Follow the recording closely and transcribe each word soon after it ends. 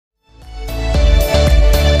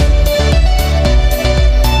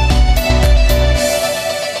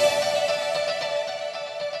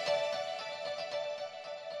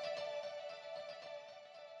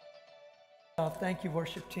Thank you,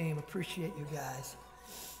 worship team. Appreciate you guys.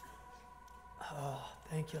 Oh,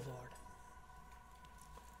 thank you, Lord.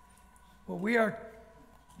 Well, we are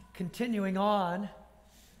continuing on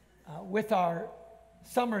with our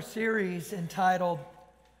summer series entitled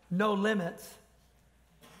No Limits.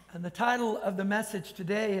 And the title of the message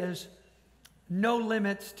today is No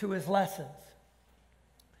Limits to His Lessons.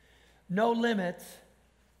 No limits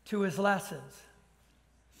to His lessons.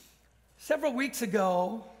 Several weeks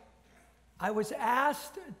ago, I was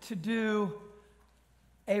asked to do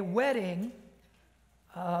a wedding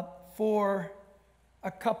for a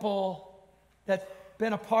couple that's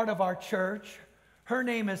been a part of our church. Her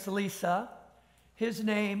name is Lisa. His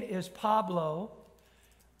name is Pablo.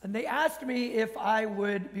 And they asked me if I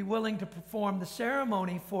would be willing to perform the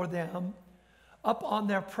ceremony for them up on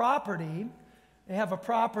their property. They have a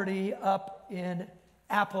property up in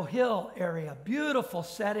Apple Hill area. Beautiful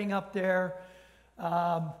setting up there.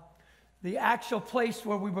 The actual place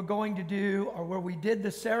where we were going to do, or where we did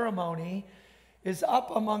the ceremony, is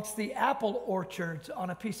up amongst the apple orchards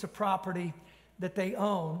on a piece of property that they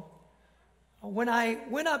own. When I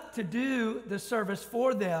went up to do the service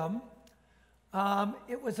for them,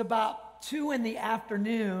 it was about 2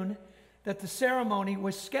 p.m. that the ceremony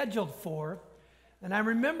was scheduled for. And I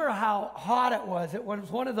remember how hot it was. It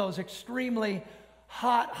was one of those extremely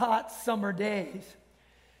hot summer days.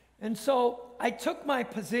 And so I took my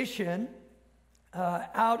position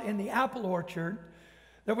out in the apple orchard.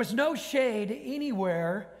 There was no shade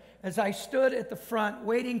anywhere as I stood at the front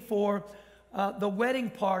waiting for the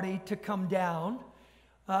wedding party to come down.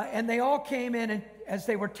 And they all came in, and as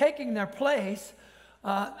they were taking their place,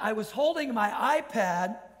 I was holding my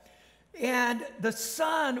iPad, and the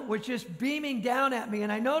sun was just beaming down at me,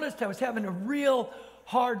 and I noticed I was having a real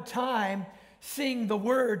hard time seeing the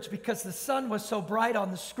words because the sun was so bright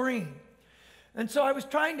on the screen. And so I was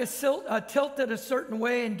trying to tilt it a certain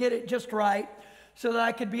way and get it just right so that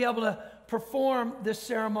I could be able to perform this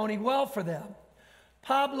ceremony well for them.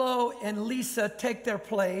 Pablo and Lisa take their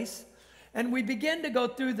place, and we begin to go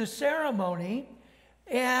through the ceremony.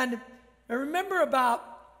 And I remember about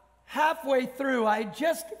halfway through, I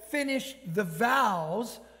just finished the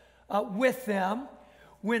vows with them,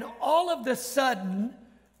 when all of a sudden,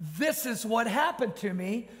 this is what happened to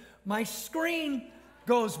me. My screen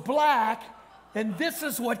goes black, and this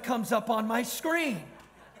is what comes up on my screen.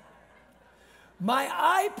 My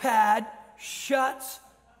iPad shuts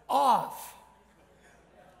off.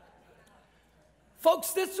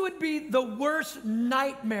 Folks, this would be the worst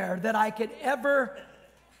nightmare that I could ever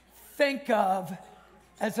think of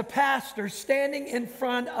as a pastor, standing in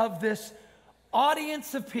front of this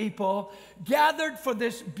audience of people gathered for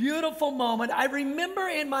this beautiful moment. I remember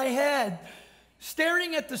in my head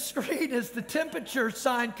staring at the screen as the temperature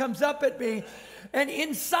sign comes up at me, and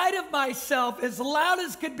inside of myself, as loud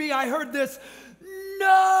as could be, I heard this, "No!"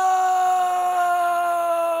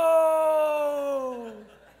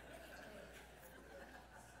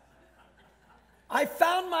 I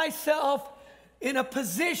found myself in a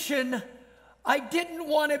position I didn't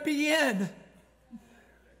want to be in.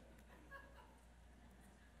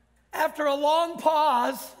 After a long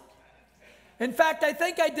pause, in fact, I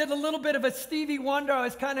think I did a little bit of a Stevie Wonder. I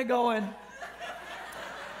was kind of going,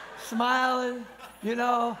 smiling,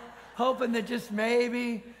 hoping that just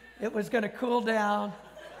maybe it was going to cool down.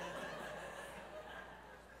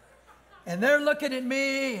 And they're looking at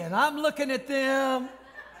me, and I'm looking at them.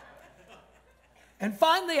 And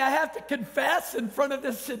finally, I have to confess in front of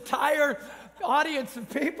this entire audience of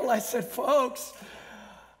people, I said, "Folks,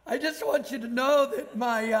 I just want you to know that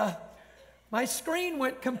my screen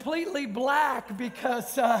went completely black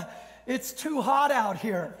because it's too hot out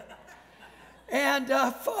here. And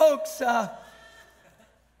folks,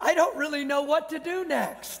 I don't really know what to do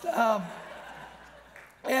next." I'm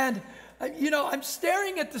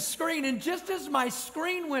staring at the screen, and just as my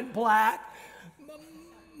screen went black,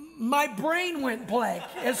 my brain went blank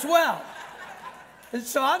as well. And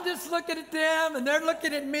so I'm just looking at them, and they're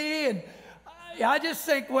looking at me, and I just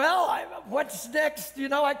think, well, what's next?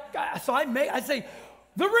 I say,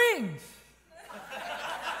 "The rings."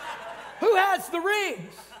 Who has the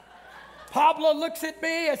rings? Pablo looks at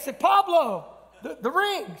me. I said, "Pablo, the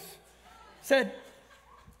rings." Said,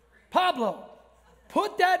 "Pablo,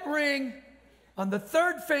 put that ring on the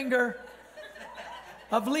 3rd finger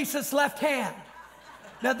of Lisa's left hand."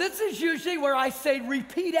 Now, this is usually where I say,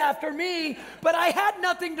 "Repeat after me," but I had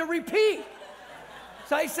nothing to repeat.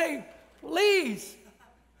 So I say, "Please,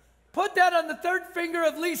 put that on the 3rd finger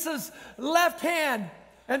of Lisa's left hand.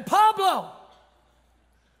 And Pablo,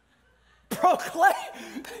 proclaim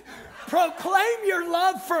your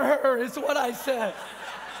love for her," is what I said.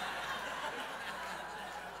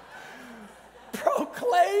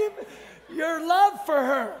 proclaim your love for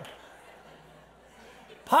her.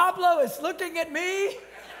 Pablo is looking at me.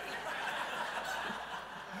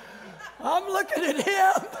 I'm looking at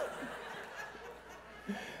him.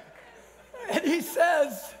 And he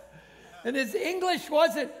says, and his English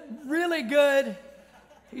wasn't really good,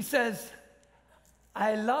 he says,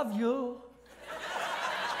 I love you.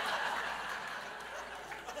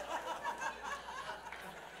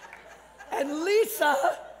 And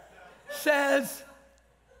Lisa says,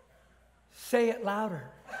 say it louder.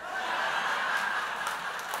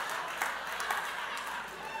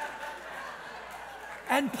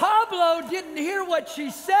 And Pablo didn't hear what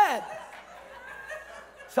she said.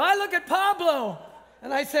 So I look at Pablo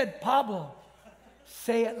and I said, Pablo,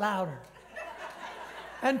 say it louder.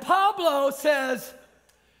 And Pablo says,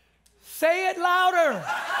 say it louder.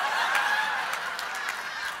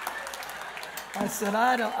 I said,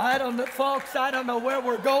 I don't know, folks, I don't know where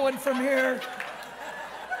we're going from here.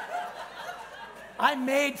 I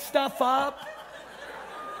made stuff up.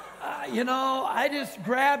 I just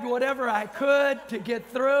grabbed whatever I could to get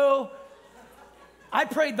through. I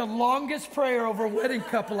prayed the longest prayer over a wedding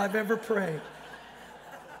couple I've ever prayed.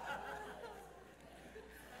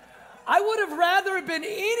 I would have rather been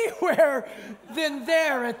anywhere than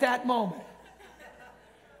there at that moment.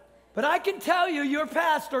 But I can tell you, your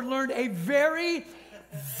pastor learned a very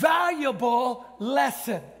valuable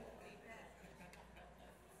lesson.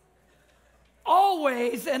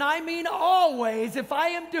 Always, and I mean always, if I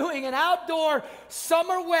am doing an outdoor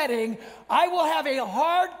summer wedding, I will have a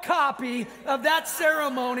hard copy of that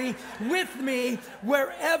ceremony with me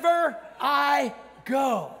wherever I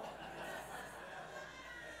go.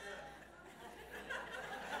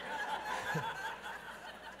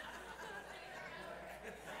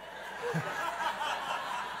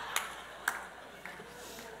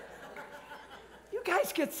 You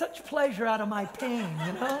guys get such pleasure out of my pain,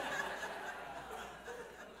 you know?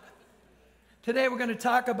 Today we're going to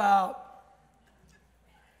talk about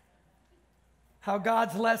how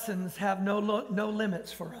God's lessons have no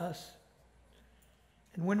limits for us.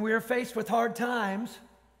 And when we are faced with hard times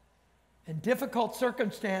and difficult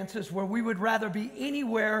circumstances where we would rather be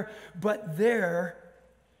anywhere but there,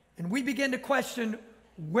 and we begin to question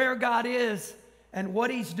where God is and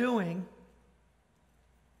what He's doing,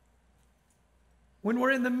 when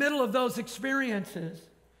we're in the middle of those experiences,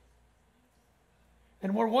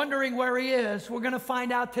 and we're wondering where He is, we're going to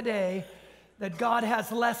find out today that God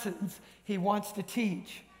has lessons He wants to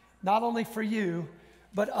teach, not only for you,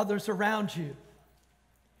 but others around you.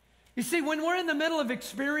 You see, when we're in the middle of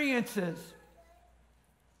experiences,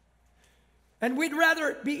 and we'd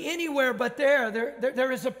rather be anywhere but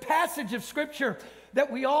there is a passage of Scripture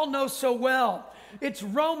that we all know so well. It's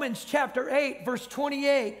Romans chapter 8, verse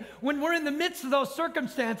 28. When we're in the midst of those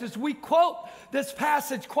circumstances, we quote this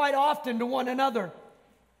passage quite often to one another.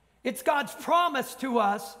 It's God's promise to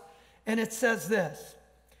us, and it says this,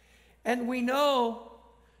 and we know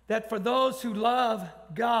that for those who love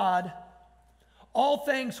God, all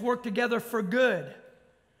things work together for good,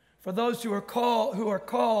 for those who are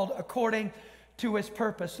called according to His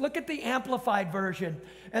purpose. Look at the Amplified version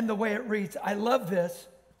and the way it reads. I love this.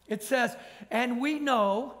 It says, and we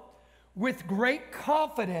know with great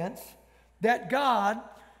confidence that God,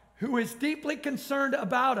 who is deeply concerned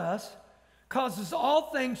about us, causes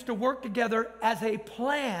all things to work together as a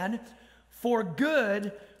plan for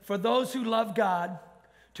good for those who love God,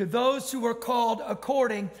 to those who are called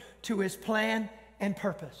according to His plan and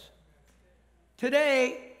purpose.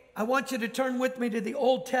 Today, I want you to turn with me to the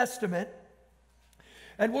Old Testament,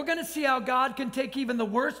 and we're going to see how God can take even the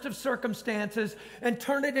worst of circumstances and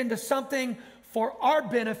turn it into something for our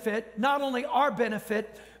benefit, not only our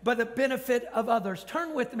benefit, but the benefit of others.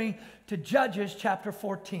 Turn with me to Judges chapter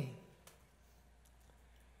 14.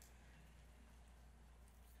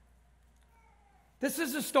 This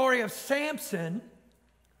is the story of Samson,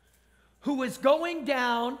 who was going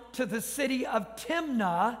down to the city of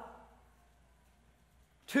Timnah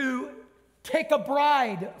to take a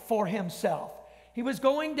bride for himself. He was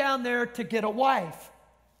going down there to get a wife.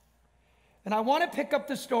 And I want to pick up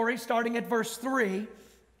the story starting at verse 3.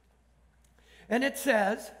 And it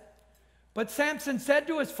says, but Samson said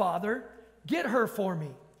to his father, get her for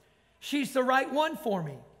me. She's the right one for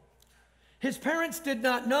me. His parents did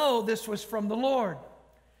not know this was from the Lord.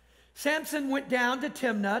 Samson went down to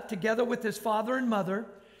Timnah together with his father and mother.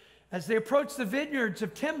 As they approached the vineyards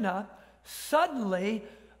of Timnah, suddenly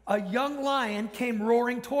a young lion came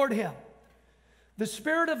roaring toward him. The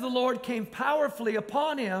Spirit of the Lord came powerfully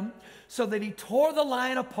upon him so that he tore the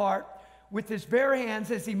lion apart with his bare hands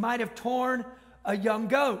as he might have torn a young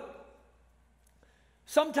goat.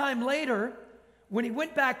 Sometime later, when he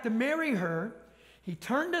went back to marry her, he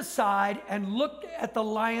turned aside and looked at the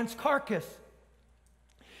lion's carcass.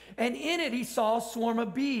 And in it he saw a swarm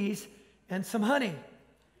of bees and some honey.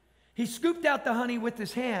 He scooped out the honey with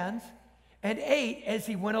his hands and ate as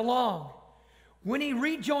he went along. When he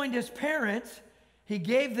rejoined his parents, he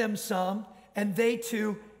gave them some, and they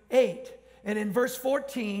too ate. And in verse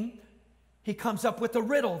 14, he comes up with a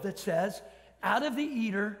riddle that says, out of the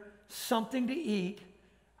eater, something to eat,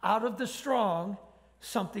 out of the strong,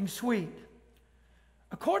 something sweet.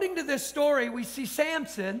 According to this story, we see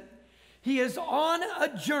Samson. He is on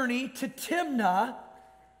a journey to Timnah,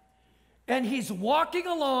 and he's walking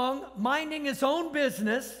along, minding his own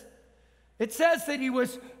business. It says that he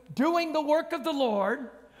was doing the work of the Lord,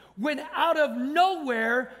 when out of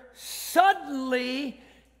nowhere, suddenly,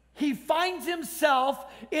 he finds himself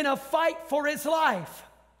in a fight for his life.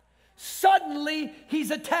 Suddenly,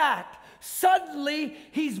 he's attacked. Suddenly,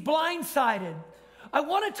 he's blindsided. I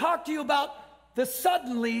want to talk to you about the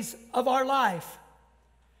suddenlies of our life.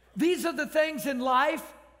 These are the things in life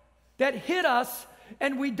that hit us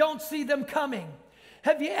and we don't see them coming.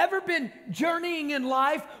 Have you ever been journeying in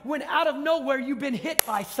life when out of nowhere you've been hit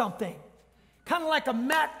by something? Kind of like a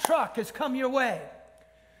Mack truck has come your way.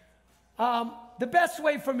 The best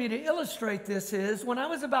way for me to illustrate this is when I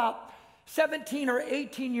was about 17 or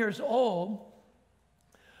 18 years old,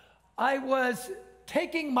 I was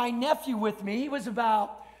taking my nephew with me. He was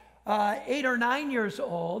about 8 or 9 years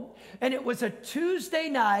old, and it was a Tuesday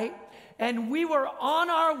night, and we were on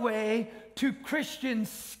our way to Christian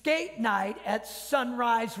skate night at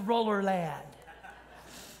Sunrise Rollerland.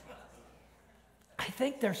 I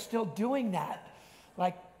think they're still doing that.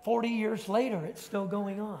 Like 40 years later, it's still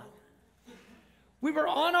going on. We were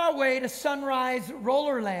on our way to Sunrise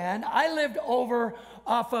Rollerland. I lived over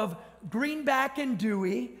off of Greenback and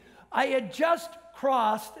Dewey. I had just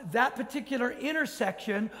crossed that particular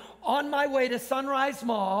intersection on my way to Sunrise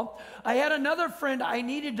Mall. I had another friend I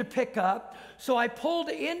needed to pick up, so I pulled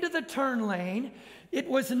into the turn lane. It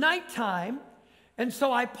was nighttime, and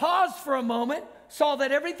so I paused for a moment, saw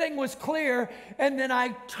that everything was clear, and then I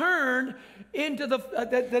turned into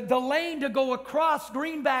the lane to go across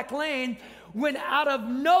Greenback Lane, when out of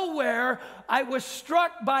nowhere, I was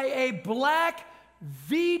struck by a black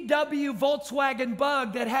VW Volkswagen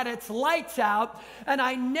Bug that had its lights out, and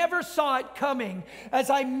I never saw it coming. As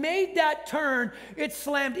I made that turn, it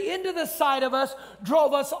slammed into the side of us,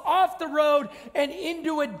 drove us off the road and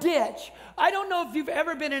into a ditch. I don't know if you've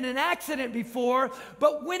ever been in an accident before,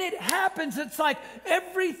 but when it happens, it's like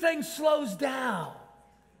everything slows down.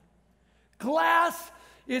 Glass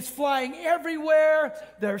is flying everywhere.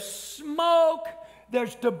 There's smoke.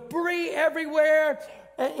 There's debris everywhere.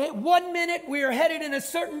 One minute we are headed in a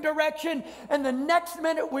certain direction, and the next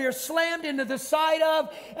minute we are slammed into the side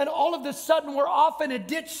of, and all of a sudden we're off in a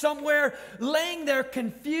ditch somewhere, laying there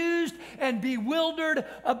confused and bewildered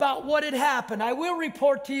about what had happened. I will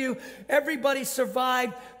report to you, everybody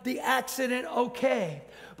survived the accident okay.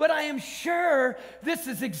 But I am sure this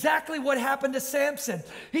is exactly what happened to Samson.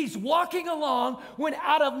 He's walking along when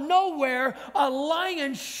out of nowhere a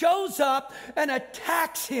lion shows up and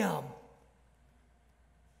attacks him.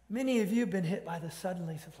 Many of you have been hit by the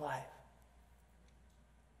suddenlies of life.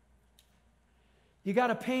 You got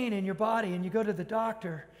a pain in your body and you go to the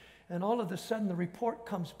doctor, and all of a sudden the report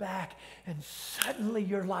comes back and suddenly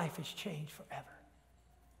your life has changed forever.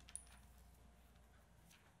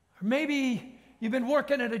 Or maybe you've been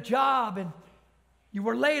working at a job and you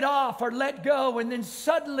were laid off or let go, and then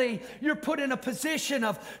suddenly you're put in a position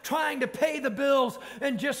of trying to pay the bills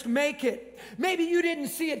and just make it. Maybe you didn't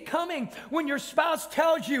see it coming when your spouse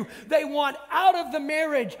tells you they want out of the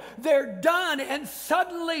marriage, they're done, and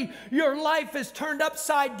suddenly your life is turned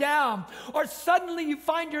upside down. Or suddenly you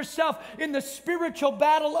find yourself in the spiritual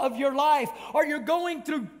battle of your life, or you're going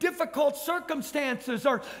through difficult circumstances,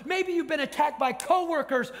 or maybe you've been attacked by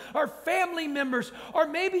coworkers or family members, or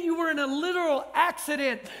maybe you were in a literal accident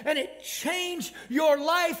and it changed your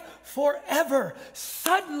life forever.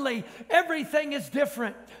 Suddenly, everything is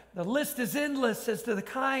different. The list is endless as to the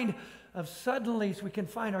kind of suddenlies we can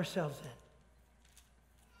find ourselves in.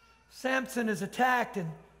 Samson is attacked,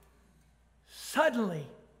 and suddenly,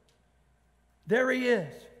 there he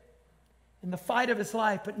is in the fight of his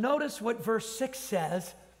life. But notice what verse 6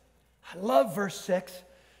 says. I love verse 6.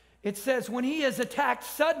 It says, when he is attacked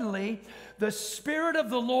suddenly, the Spirit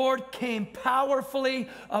of the Lord came powerfully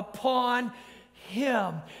upon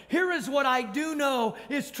Him. Here is what I do know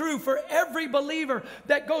is true for every believer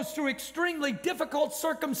that goes through extremely difficult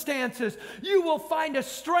circumstances. You will find a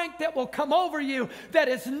strength that will come over you that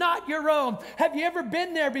is not your own. Have you ever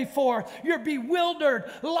been there before? You're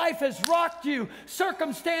bewildered. Life has rocked you.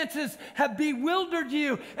 Circumstances have bewildered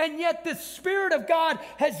you. And yet the Spirit of God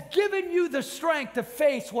has given you the strength to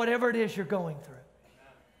face whatever it is you're going through.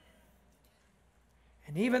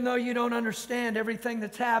 And even though you don't understand everything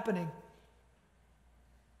that's happening,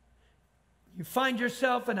 you find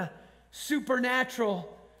yourself in a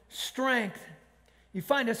supernatural strength. You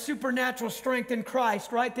find a supernatural strength in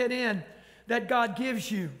Christ. Write that in, that God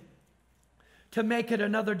gives you to make it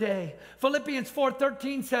another day. Philippians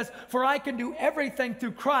 4:13 says, "For I can do everything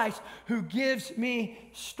through Christ who gives me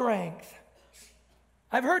strength."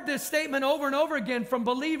 I've heard this statement over and over again from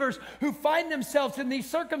believers who find themselves in these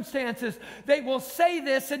circumstances. They will say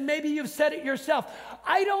this, and maybe you've said it yourself.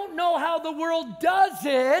 I don't know how the world does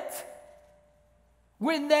it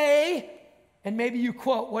when they, and maybe you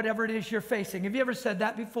quote whatever it is you're facing. Have you ever said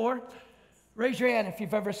that before? Raise your hand if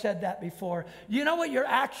you've ever said that before. You know what you're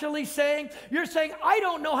actually saying? You're saying, I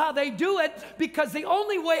don't know how they do it because the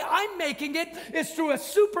only way I'm making it is through a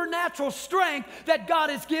supernatural strength that God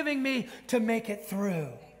is giving me to make it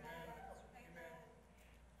through.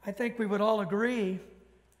 I think we would all agree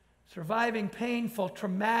surviving painful,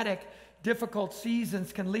 traumatic, difficult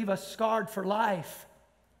seasons can leave us scarred for life.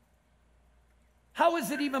 How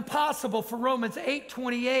is it even possible for Romans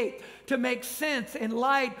 8:28 to make sense in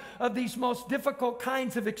light of these most difficult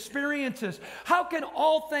kinds of experiences? How can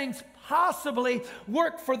all things possibly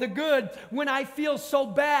work for the good when I feel so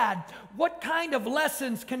bad? What kind of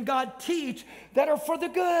lessons can God teach that are for the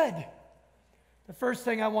good? The first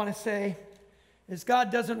thing I want to say is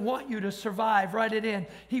God doesn't want you to survive. Write it in.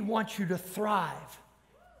 He wants you to thrive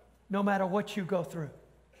no matter what you go through.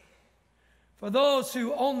 For those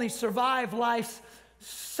who only survive life's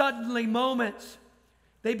suddenly moments,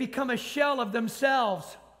 they become a shell of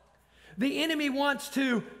themselves. The enemy wants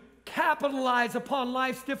to capitalize upon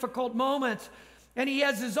life's difficult moments, and he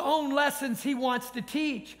has his own lessons he wants to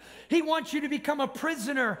teach. He wants you to become a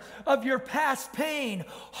prisoner of your past pain,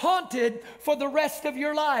 haunted for the rest of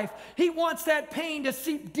your life. He wants that pain to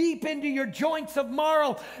seep deep into your joints of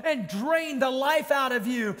marrow and drain the life out of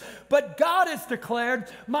you. But God has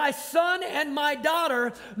declared, my son and my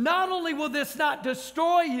daughter, not only will this not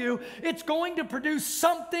destroy you, it's going to produce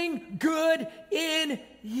something good in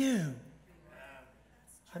you.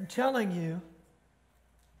 I'm telling you,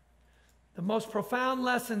 the most profound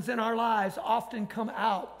lessons in our lives often come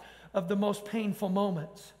out of the most painful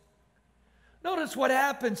moments. Notice what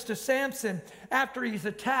happens to Samson after he's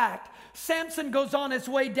attacked. Samson goes on his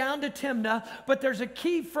way down to Timnah, but there's a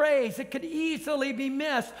key phrase that could easily be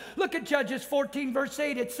missed. Look at Judges 14, verse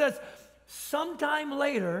 8. It says, sometime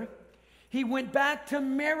later, he went back to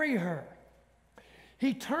marry her.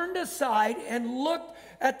 He turned aside and looked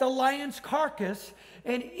at the lion's carcass,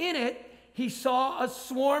 and in it, he saw a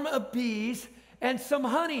swarm of bees and some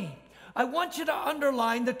honey. I want you to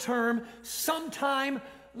underline the term sometime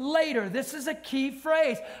later. This is a key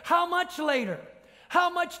phrase. How much later? How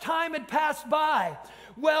much time had passed by?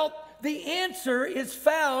 Well, the answer is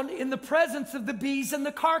found in the presence of the bees and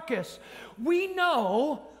the carcass. We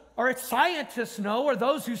know, or scientists know, or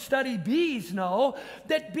those who study bees know,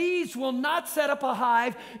 that bees will not set up a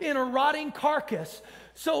hive in a rotting carcass.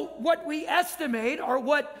 So what we estimate, or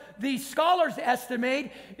what the scholars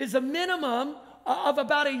estimate, is a minimum of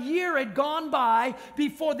about a year had gone by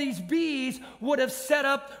before these bees would have set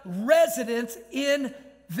up residence in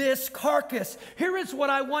this carcass. Here is what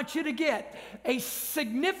I want you to get. A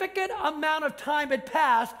significant amount of time had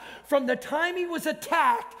passed from the time he was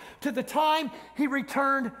attacked to the time he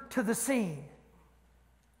returned to the scene.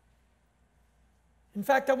 In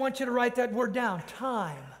fact, I want you to write that word down,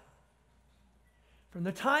 time. From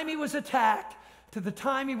the time he was attacked to the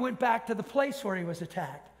time he went back to the place where he was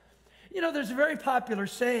attacked. You know, there's a very popular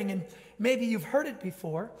saying, and maybe you've heard it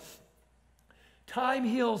before. Time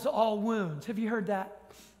heals all wounds. Have you heard that?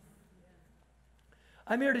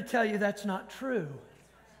 I'm here to tell you that's not true.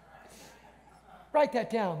 Write that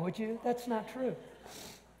down, would you? That's not true.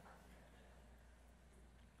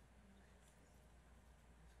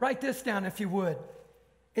 Write this down if you would.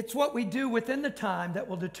 It's what we do within the time that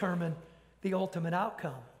will determine the ultimate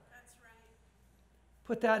outcome. That's right.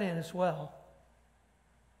 Put that in as well.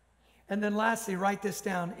 And then lastly, write this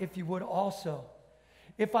down if you would also.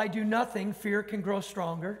 If I do nothing, fear can grow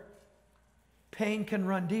stronger, pain can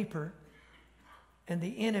run deeper, and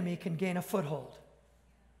the enemy can gain a foothold.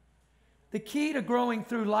 The key to growing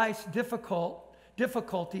through life's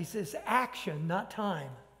difficulties is action, not time.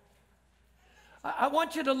 I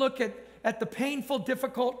want you to look at the painful,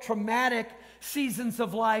 difficult, traumatic seasons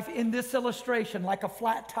of life in this illustration, like a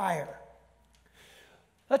flat tire.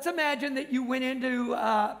 Let's imagine that you went into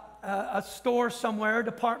a store somewhere, a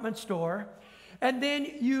department store, and then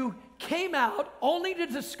you came out only to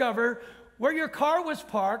discover where your car was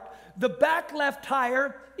parked, the back left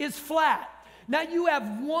tire is flat. Now you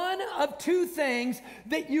have one of two things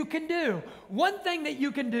that you can do. One thing that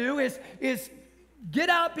you can do is get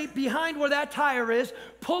out behind where that tire is,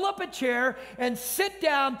 pull up a chair, and sit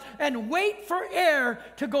down and wait for air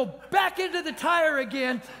to go back into the tire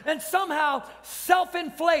again and somehow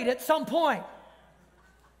self-inflate at some point.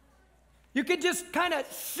 You could just kind of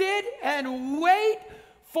sit and wait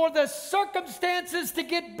for the circumstances to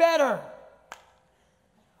get better.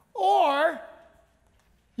 Or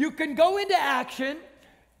you can go into action,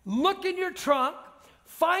 look in your trunk,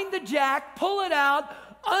 find the jack, pull it out,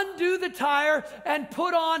 undo the tire, and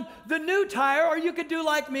put on the new tire. Or you could do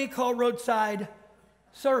like me, call roadside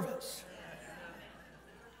service.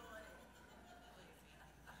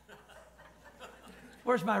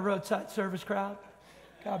 Where's my roadside service crowd?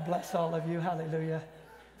 God bless all of you. Hallelujah.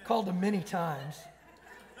 Called them many times.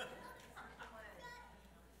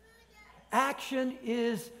 Action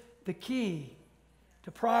is the key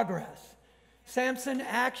to progress. Samson's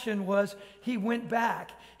action was he went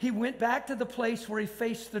back. He went back to the place where he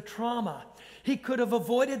faced the trauma. He could have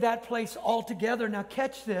avoided that place altogether. Now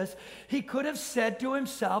catch this. He could have said to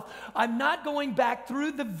himself, I'm not going back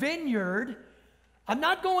through the vineyard. I'm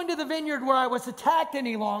not going to the vineyard where I was attacked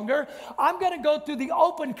any longer. I'm going to go through the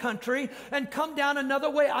open country and come down another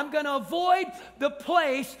way. I'm going to avoid the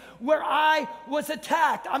place where I was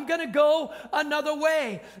attacked. I'm going to go another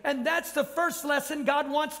way. And that's the first lesson God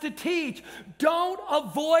wants to teach. Don't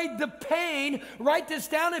avoid the pain. Write this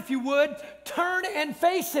down if you would. Turn and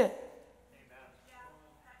face it.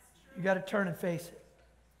 You got to turn and face it.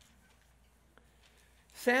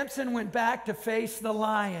 Samson went back to face the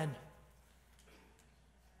lion.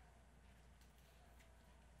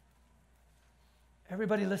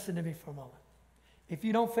 Everybody listen to me for a moment. If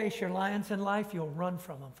you don't face your lions in life, you'll run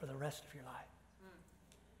from them for the rest of your life.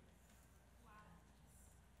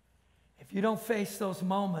 If you don't face those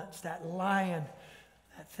moments, that lion,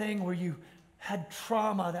 that thing where you had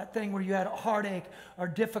trauma, that thing where you had heartache or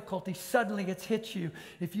difficulty, suddenly it's hit you.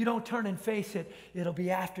 If you don't turn and face it, it'll be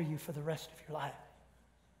after you for the rest of your life.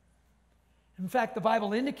 In fact, the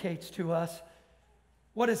Bible indicates to us,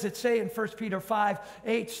 what does it say in 1 Peter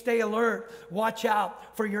 5:8? Stay alert, watch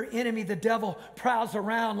out, for your enemy, the devil, prowls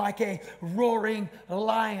around like a roaring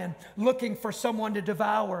lion, looking for someone to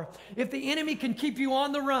devour. If the enemy can keep you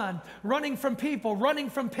on the run, running from people, running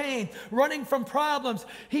from pain, running from problems,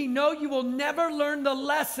 he knows you will never learn the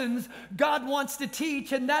lessons God wants to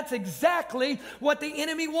teach, and that's exactly what the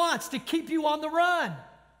enemy wants, to keep you on the run.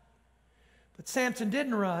 But Samson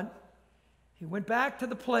didn't run. He went back to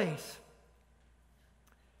the place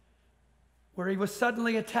where he was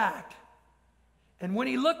suddenly attacked. And when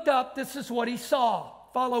he looked up, this is what he saw.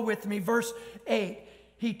 Follow with me, verse 8.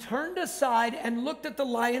 He turned aside and looked at the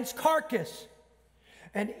lion's carcass.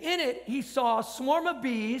 And in it, he saw a swarm of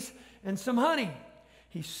bees and some honey.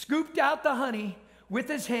 He scooped out the honey with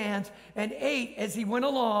his hands and ate as he went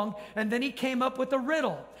along. And then he came up with a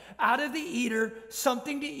riddle. Out of the eater,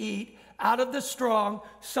 something to eat. Out of the strong,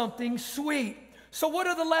 something sweet. So what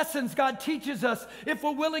are the lessons God teaches us if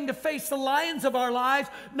we're willing to face the lions of our lives?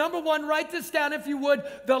 Number one, write this down if you would.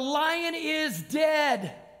 The lion is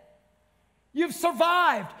dead. You've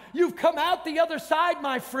survived. You've come out the other side,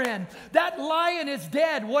 my friend. That lion is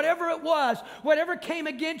dead. Whatever it was, whatever came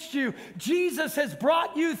against you, Jesus has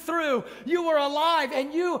brought you through. You are alive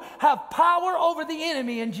and you have power over the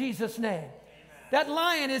enemy in Jesus' name. Amen. That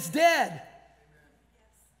lion is dead.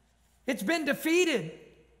 It's been defeated.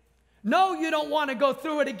 No, you don't want to go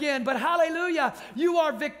through it again, but hallelujah, you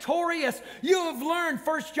are victorious. You have learned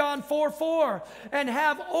 1 John 4:4 and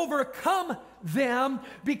have overcome them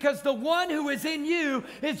because the one who is in you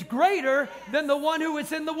is greater than the one who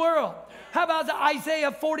is in the world. How about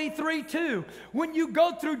Isaiah 43:2? When you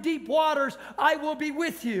go through deep waters, I will be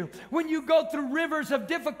with you. When you go through rivers of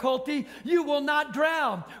difficulty, you will not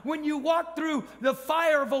drown. When you walk through the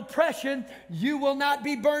fire of oppression, you will not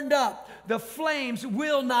be burned up. The flames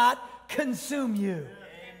will not consume you.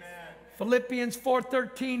 Amen. Philippians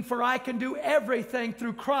 4:13, for I can do everything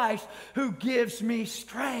through Christ who gives me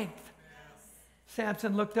strength. Yes.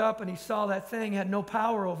 Samson looked up and he saw that thing had no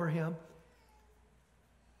power over him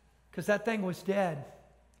because that thing was dead.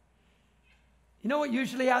 You know what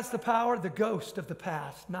usually has the power? The ghost of the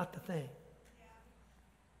past, not the thing.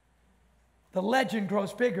 The legend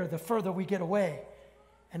grows bigger the further we get away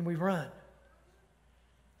and we run.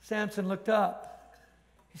 Samson looked up.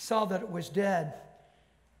 He saw that it was dead.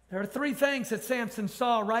 There are three things that Samson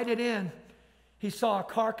saw. Write it in. He saw a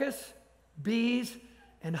carcass, bees,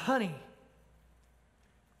 and honey.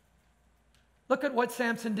 Look at what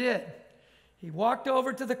Samson did. He walked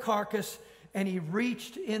over to the carcass and he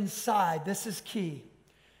reached inside. This is key.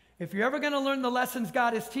 If you're ever going to learn the lessons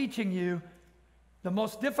God is teaching you, the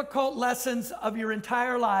most difficult lessons of your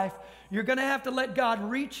entire life, you're going to have to let God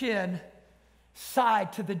reach inside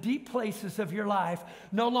to the deep places of your life,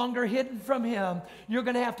 no longer hidden from Him. You're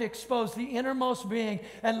going to have to expose the innermost being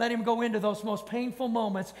and let Him go into those most painful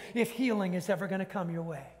moments if healing is ever going to come your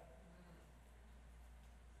way.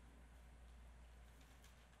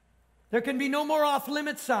 There can be no more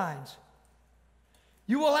off-limit signs.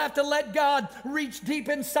 You will have to let God reach deep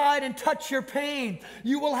inside and touch your pain.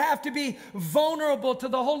 You will have to be vulnerable to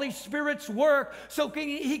the Holy Spirit's work so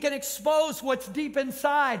He can expose what's deep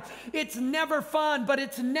inside. It's never fun, but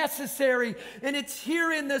it's necessary. And it's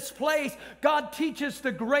here in this place God teaches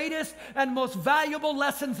the greatest and most valuable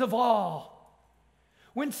lessons of all.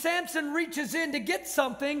 When Samson reaches in to get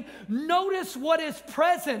something, notice what is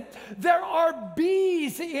present. There are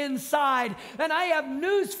bees inside. And I have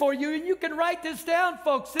news for you, and you can write this down,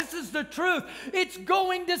 folks. This is the truth. It's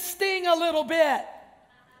going to sting a little bit.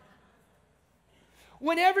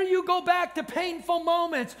 Whenever you go back to painful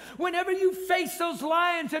moments, whenever you face those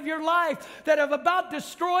lions of your life that have about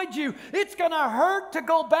destroyed you, it's going to hurt to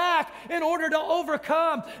go back in order to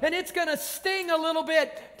overcome. And it's going to sting a little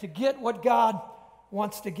bit to get what God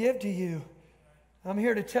wants to give to you. I'm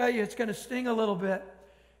here to tell you it's going to sting a little bit.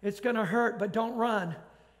 It's going to hurt, but don't run.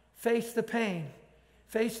 Face the pain.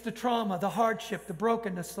 Face the trauma, the hardship, the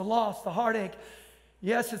brokenness, the loss, the heartache.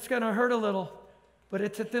 Yes, it's going to hurt a little, but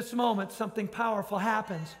it's at this moment something powerful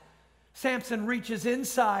happens. Samson reaches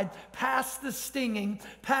inside, past the stinging,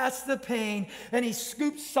 past the pain, and he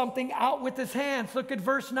scoops something out with his hands. Look at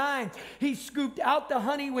verse 9. He scooped out the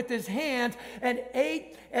honey with his hands and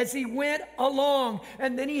ate as he went along.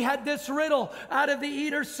 And then he had this riddle: out of the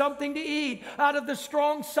eater, something to eat. Out of the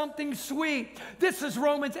strong, something sweet. This is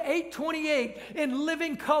Romans 8:28 in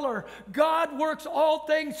living color. God works all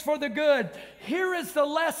things for the good. Here is the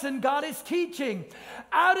lesson God is teaching.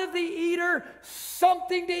 Out of the eater,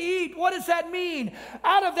 something to eat. What does that mean?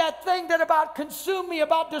 Out of that thing that about consumed me,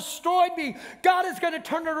 about destroyed me, God is going to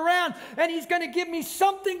turn it around and He's going to give me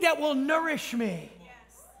something that will nourish me.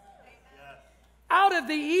 Yes. Out of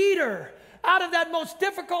the eater, out of that most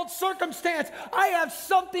difficult circumstance, I have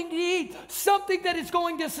something to eat, something that is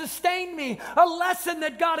going to sustain me, a lesson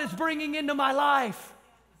that God is bringing into my life.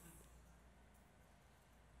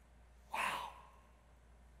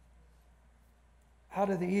 Out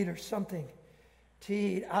of the eater, something to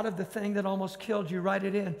eat. Out of the thing that almost killed you, write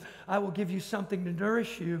it in. I will give you something to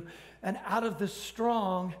nourish you. And out of the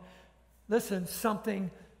strong, listen, something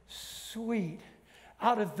sweet.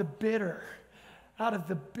 Out of the bitter,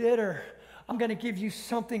 I'm going to give you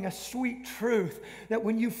something, a sweet truth, that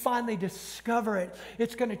when you finally discover it,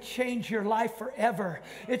 it's going to change your life forever.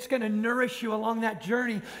 It's going to nourish you along that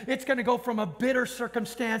journey. It's going to go from a bitter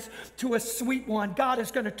circumstance to a sweet one. God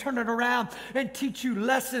is going to turn it around and teach you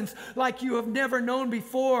lessons like you have never known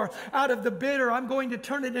before. Out of the bitter, I'm going to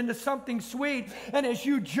turn it into something sweet. And as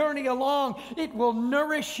you journey along, it will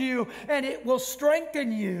nourish you and it will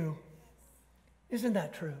strengthen you. Isn't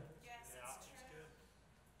that true?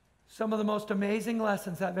 Some of the most amazing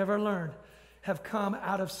lessons I've ever learned have come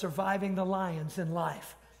out of surviving the lions in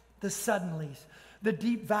life, the suddenlies, the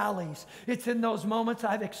deep valleys. It's in those moments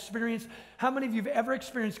I've experienced. How many of you have ever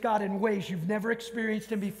experienced God in ways you've never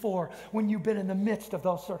experienced Him before when you've been in the midst of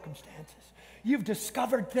those circumstances? You've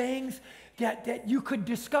discovered things that you could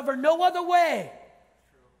discover no other way.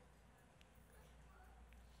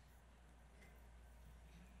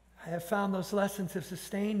 I have found those lessons have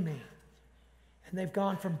sustained me. And they've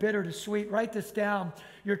gone from bitter to sweet. Write this down.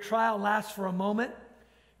 Your trial lasts for a moment.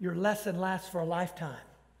 Your lesson lasts for a lifetime.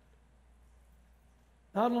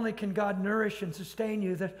 Not only can God nourish and sustain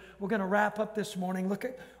you, that we're going to wrap up this morning. Look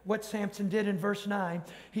at what Samson did in verse 9.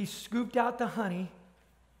 He scooped out the honey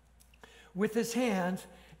with his hands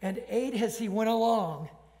and ate as he went along.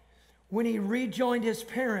 When he rejoined his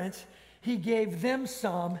parents, he gave them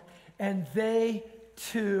some, and they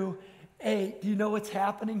too 8. Do you know what's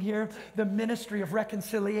happening here? The ministry of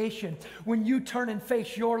reconciliation. When you turn and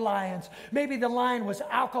face your lions, maybe the lion was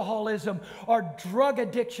alcoholism or drug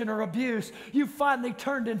addiction or abuse. You finally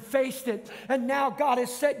turned and faced it, and now God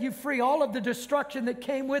has set you free. All of the destruction that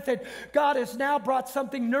came with it, God has now brought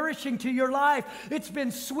something nourishing to your life. It's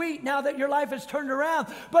been sweet now that your life has turned around,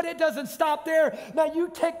 but it doesn't stop there. Now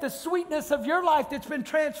you take the sweetness of your life that's been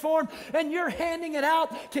transformed, and you're handing it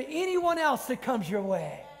out to anyone else that comes your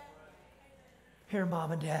way. Here,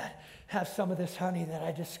 Mom and Dad, have some of this honey that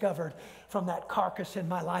I discovered from that carcass in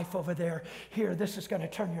my life over there. Here, this is going to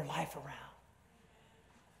turn your life around.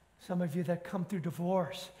 Some of you that come through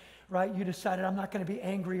divorce, right? You decided, I'm not going to be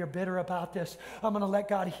angry or bitter about this. I'm going to let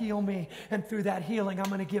God heal me. And through that healing, I'm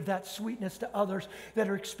going to give that sweetness to others that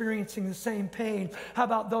are experiencing the same pain. How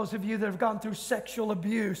about those of you that have gone through sexual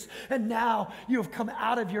abuse and now you have come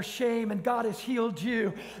out of your shame and God has healed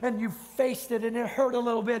you and you've faced it and it hurt a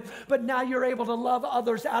little bit, but now you're able to love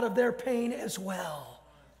others out of their pain as well.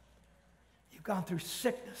 You've gone through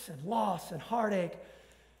sickness and loss and heartache.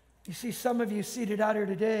 You see, some of you seated out here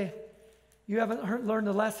today, you haven't learned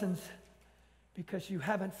the lessons because you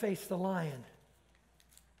haven't faced the lion.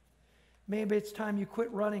 Maybe it's time you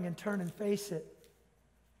quit running and turn and face it.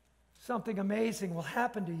 Something amazing will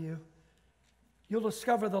happen to you. You'll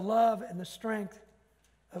discover the love and the strength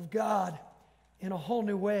of God in a whole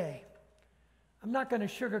new way. I'm not going to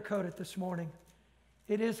sugarcoat it this morning.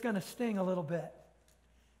 It is going to sting a little bit.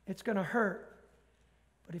 It's going to hurt.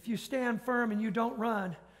 But if you stand firm and you don't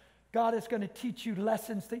run, God is going to teach you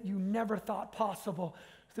lessons that you never thought possible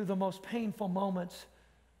through the most painful moments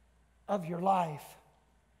of your life.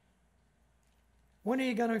 When are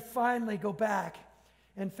you going to finally go back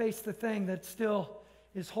and face the thing that still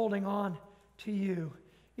is holding on to you?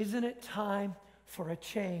 Isn't it time for a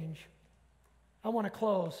change? I want to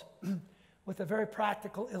close with a very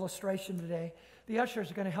practical illustration today. The ushers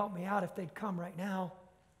are going to help me out if they'd come right now.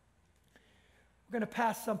 We're going to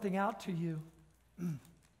pass something out to you.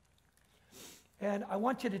 And I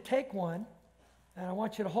want you to take one, and I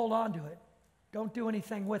want you to hold on to it. Don't do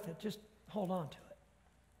anything with it. Just hold on to it.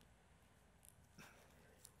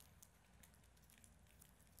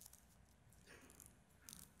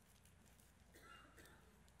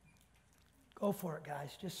 Go for it, guys.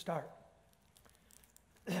 Just start.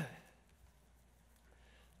 Let's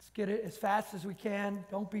get it as fast as we can.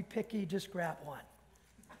 Don't be picky. Just grab one.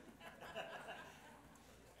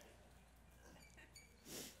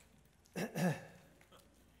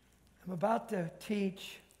 I'm about to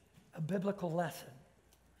teach a biblical lesson.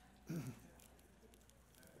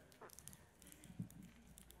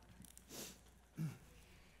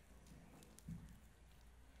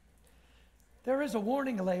 There is a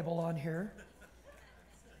warning label on here.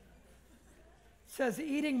 It says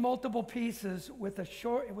eating multiple pieces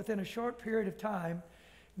within a short period of time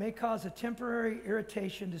may cause a temporary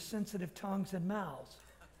irritation to sensitive tongues and mouths.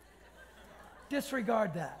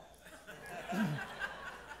 Disregard that.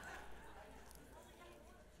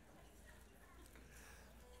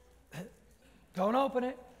 Don't open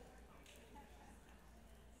it.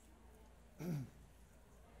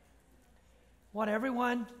 Want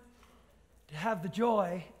everyone to have the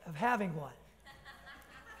joy of having one.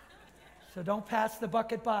 So don't pass the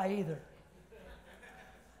bucket by either.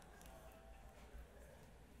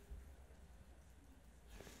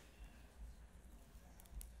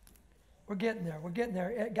 We're getting there. We're getting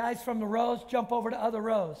there. Guys from the rows, jump over to other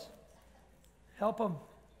rows. Help them.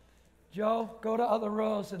 Joe, go to other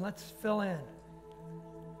rows and let's fill in.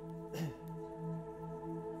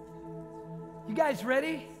 You guys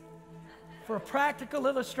ready for a practical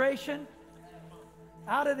illustration?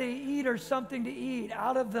 Out of the eater, something to eat.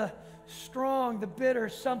 Out of the strong, the bitter,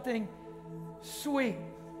 something sweet.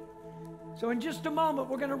 So in just a moment,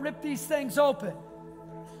 we're going to rip these things open.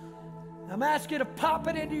 I'm asking you to pop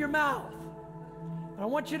it into your mouth. And I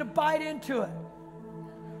want you to bite into it.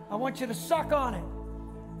 I want you to suck on it.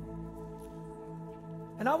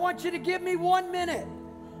 And I want you to give me 1 minute.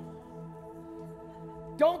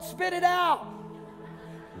 Don't spit it out.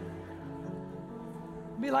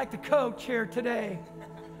 Be like the coach here today.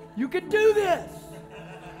 You can do this.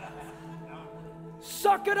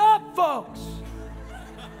 Suck it up, folks.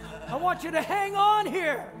 I want you to hang on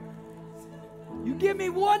here. You give me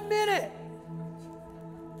 1 minute.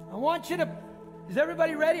 I want you to, is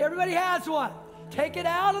everybody ready? Everybody has one. Take it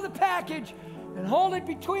out of the package and hold it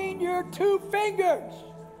between your 2 fingers.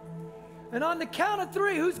 And on the count of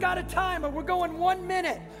 3, who's got a timer? We're going 1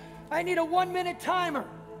 minute. I need a 1 minute timer.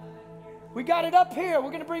 We got it up here.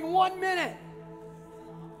 We're going to bring 1 minute.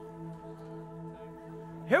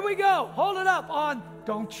 Here we go. Hold it up on,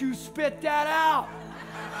 don't you spit that out.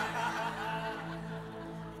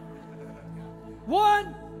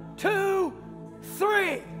 1, 2,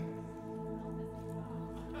 3.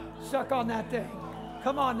 Suck on that thing.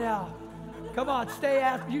 Come on now. Come on, stay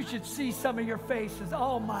out. You should see some of your faces.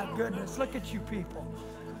 Oh my goodness, look at you people.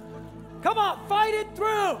 Come on, fight it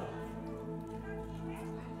through.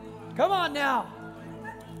 Come on now.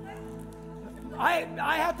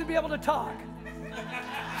 I have to be able to talk.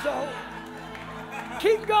 So,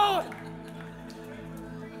 keep going.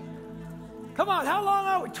 Come on, how long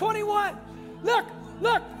are we? 21.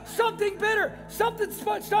 Look, something bitter. Something's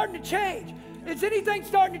starting to change. Is anything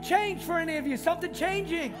starting to change for any of you? Something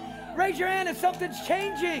changing. Raise your hand if something's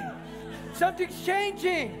changing. Something's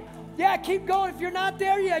changing. Yeah, keep going. If you're not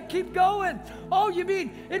there yet, keep going. Oh, you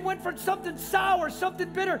mean it went from something sour, something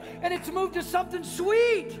bitter, and it's moved to something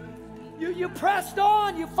sweet. You pressed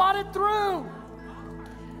on. You fought it through.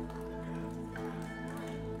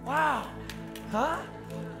 Wow. Huh?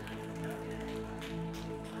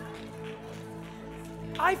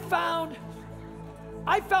 I found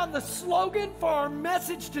the slogan for our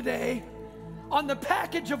message today on the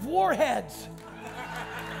package of Warheads.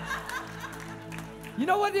 You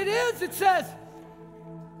know what it is? It says,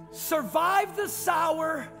 survive the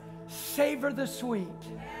sour, savor the sweet.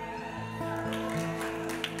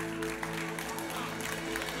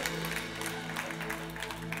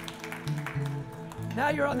 Now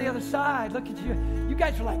you're on the other side. Look at you. You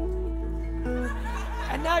guys are like,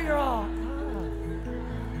 and now you're all,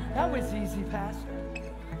 that was easy, Pastor.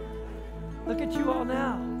 Look at you all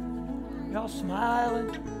now. You're all smiling.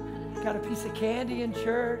 Got a piece of candy in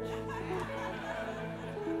church.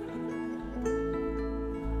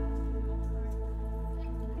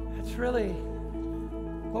 That's really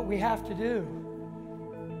what we have to do.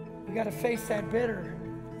 We got to face that bitter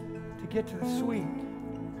to get to the sweet.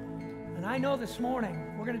 And I know this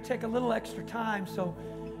morning we're going to take a little extra time, so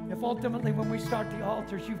if ultimately when we start the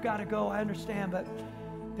altars you've got to go, I understand, but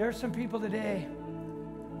there are some people today,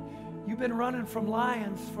 you've been running from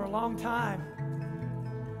lions for a long time.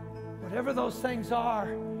 Whatever those things are,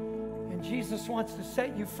 and Jesus wants to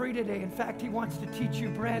set you free today. In fact, he wants to teach you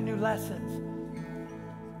brand new lessons.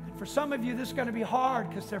 And for some of you, this is going to be hard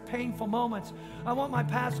because they're painful moments. I want my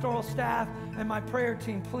pastoral staff and my prayer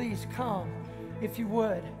team, please come, if you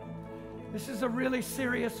would. This is a really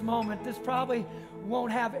serious moment. This probably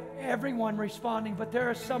won't have everyone responding, but there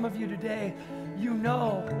are some of you today, you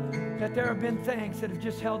know that there have been things that have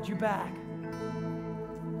just held you back.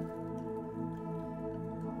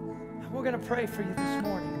 We're going to pray for you this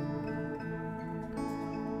morning.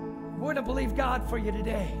 We're going to believe God for you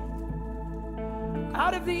today.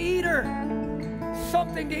 Out of the eater,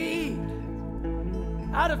 something to eat.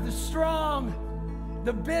 Out of the strong,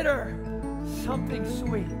 the bitter, something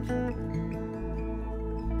sweet.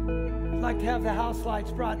 I'd like to have the house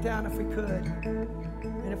lights brought down if we could.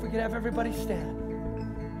 And if we could have everybody stand.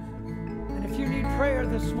 And if you need prayer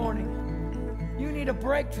this morning, you need a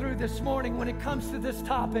breakthrough this morning when it comes to this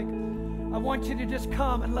topic, I want you to just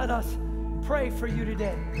come and let us pray for you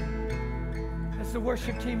today. As the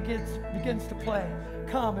worship team begins to play,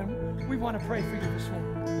 come and we want to pray for you this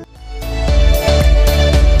morning.